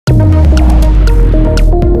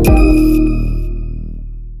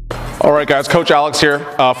All right guys, Coach Alex here.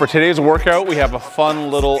 For today's workout, we have a fun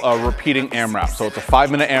little repeating AMRAP. So it's a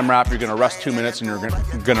 5-minute AMRAP, you're gonna rest 2 minutes and you're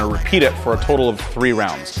gonna repeat it for a total of 3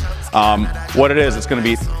 rounds. What it is, it's gonna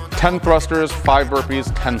be 10 thrusters, 5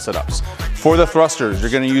 burpees, 10 sit-ups. For the thrusters, you're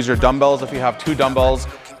gonna use your dumbbells. If you have 2 dumbbells,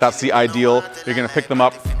 that's the ideal. You're gonna pick them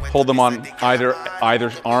up, hold them on either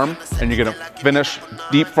arm, and you're gonna finish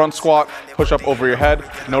deep front squat, push up over your head.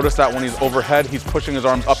 Notice that when he's overhead, he's pushing his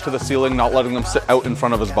arms up to the ceiling, not letting them sit out in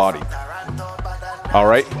front of his body. All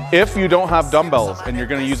right, if you don't have dumbbells and you're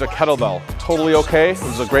gonna use a kettlebell, totally okay, this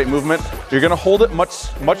is a great movement. You're gonna hold it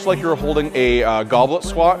much like you're holding a goblet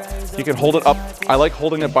squat. You can hold it up. I like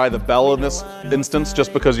holding it by the bell in this instance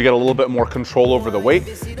just because you get a little bit more control over the weight.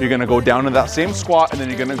 You're gonna go down in that same squat and then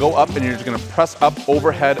you're gonna go up and you're just gonna press up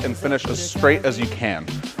overhead and finish as straight as you can.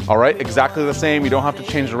 All right, exactly the same. You don't have to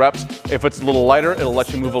change the reps. If it's a little lighter, it'll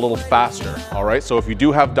let you move a little faster. All right, so if you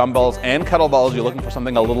do have dumbbells and kettlebells, you're looking for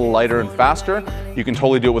something a little lighter and faster, you can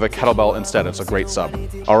totally do it with a kettlebell instead. It's a great sub.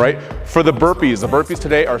 All right, for the burpees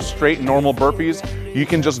today are straight normal burpees. You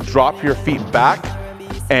can just drop your feet back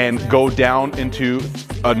and go down into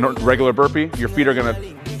a regular burpee. Your feet are gonna,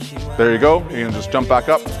 there you go. You're gonna just jump back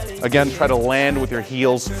up. Again, try to land with your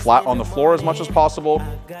heels flat on the floor as much as possible.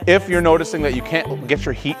 If you're noticing that you can't get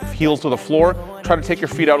your heels to the floor, try to take your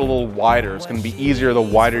feet out a little wider. It's gonna be easier the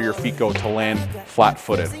wider your feet go to land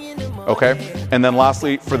flat-footed, okay? And then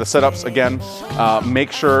lastly, for the sit-ups, again,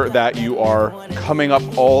 make sure that you are coming up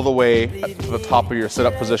all the way to the top of your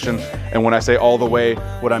sit-up position. And when I say all the way,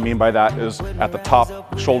 what I mean by that is at the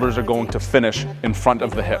top, shoulders are going to finish in front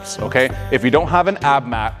of the hips, okay? If you don't have an ab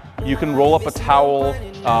mat, you can roll up a towel,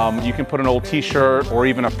 you can put an old t-shirt or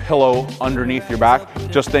even a pillow underneath your back.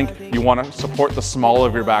 Just think you want to support the small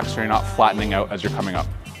of your back so you're not flattening out as you're coming up.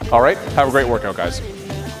 All right, have a great workout, guys.